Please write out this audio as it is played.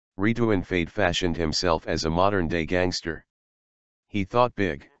Redoine Faid fashioned himself as a modern-day gangster. He thought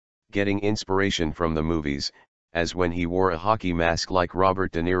big, getting inspiration from the movies, as when he wore a hockey mask like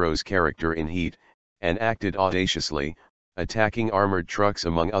Robert DeNiro's character in Heat, and acted audaciously, attacking armored trucks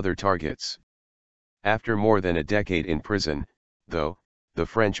among other targets. After more than a decade in prison, though, the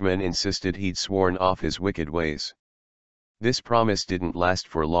Frenchman insisted he'd sworn off his wicked ways. This promise didn't last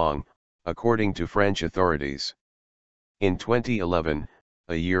for long, according to French authorities. In 2011,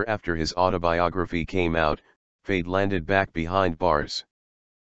 a year after his autobiography came out, Faid landed back behind bars.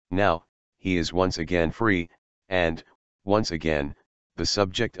 Now, he is once again free, and, once again, the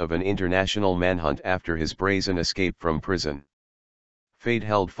subject of an international manhunt after his brazen escape from prison. Faid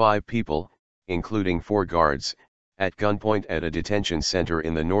held 5 people, including 4 guards, at gunpoint at a detention center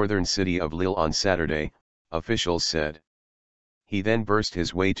in the northern city of Lille on Saturday, officials said. He then burst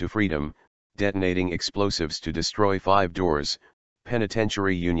his way to freedom, detonating explosives to destroy 5 doors,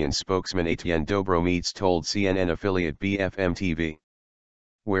 Penitentiary Union spokesman Etienne Dobromits told CNN affiliate BFM TV.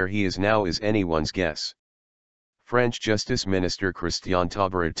 Where he is now is anyone's guess. French Justice Minister Christiane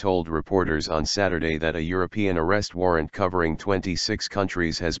Taubira told reporters on Saturday that a European arrest warrant covering 26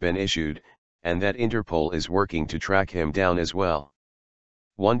 countries has been issued, and that Interpol is working to track him down as well.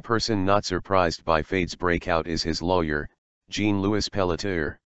 One person not surprised by Faid's breakout is his lawyer, Jean-Louis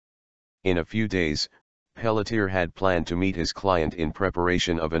Pelletier. In a few days, Pelletier had planned to meet his client in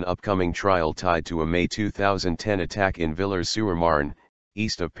preparation of an upcoming trial tied to a May 2010 attack in Villers-sur-Marne,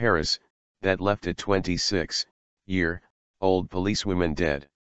 east of Paris, that left a 26-year-old policewoman dead.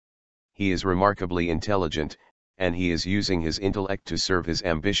 He is remarkably intelligent, and he is using his intellect to serve his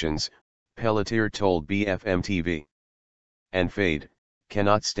ambitions, Pelletier told BFM TV. And Faid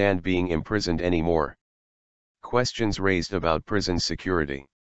cannot stand being imprisoned anymore. Questions raised about prison security.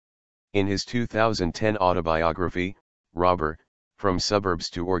 In his 2010 autobiography, Robber, From Suburbs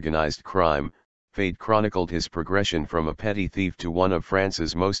to Organized Crime, Faid chronicled his progression from a petty thief to one of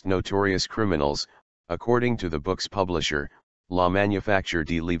France's most notorious criminals, according to the book's publisher, La Manufacture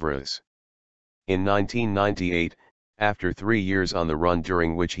de Livres. In 1998, after 3 years on the run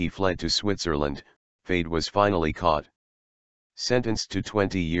during which he fled to Switzerland, Faid was finally caught. Sentenced to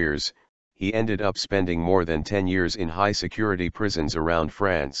 20 years, he ended up spending more than 10 years in high-security prisons around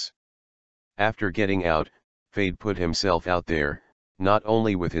France. After getting out, Faid put himself out there, not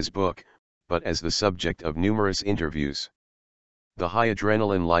only with his book, but as the subject of numerous interviews. The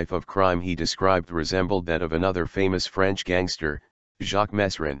high-adrenaline life of crime he described resembled that of another famous French gangster, Jacques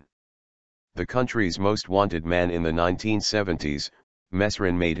Mesrin. The country's most wanted man in the 1970s,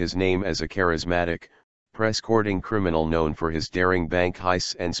 Mesrin made his name as a charismatic, press-courting criminal known for his daring bank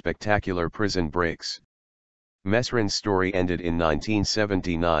heists and spectacular prison breaks. Mesrin's story ended in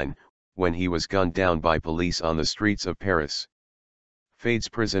 1979, when he was gunned down by police on the streets of Paris. Faid's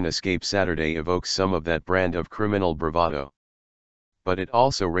prison escape Saturday evokes some of that brand of criminal bravado. But it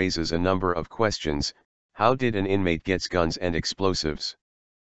also raises a number of questions. How did an inmate get guns and explosives?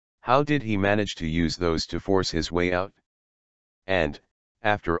 How did he manage to use those to force his way out? And,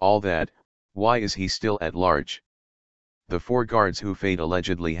 after all that, why is he still at large? The 4 guards who Faid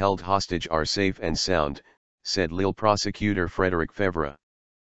allegedly held hostage are safe and sound, said Lille prosecutor Frédéric Fevre.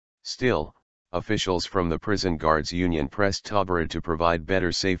 Still, officials from the Prison Guards Union pressed Taubira to provide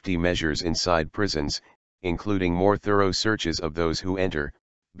better safety measures inside prisons, including more thorough searches of those who enter,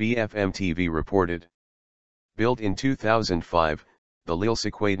 BFM TV reported. Built in 2005, the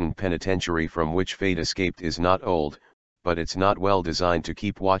Lille-Sequedin penitentiary from which Faid escaped is not old, but it's not well designed to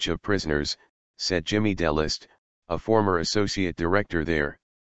keep watch of prisoners, said Jimmy Delist, a former associate director there.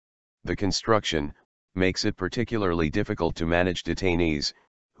 The construction makes it particularly difficult to manage detainees,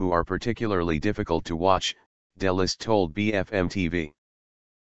 who are particularly difficult to watch, Delist told BFM TV.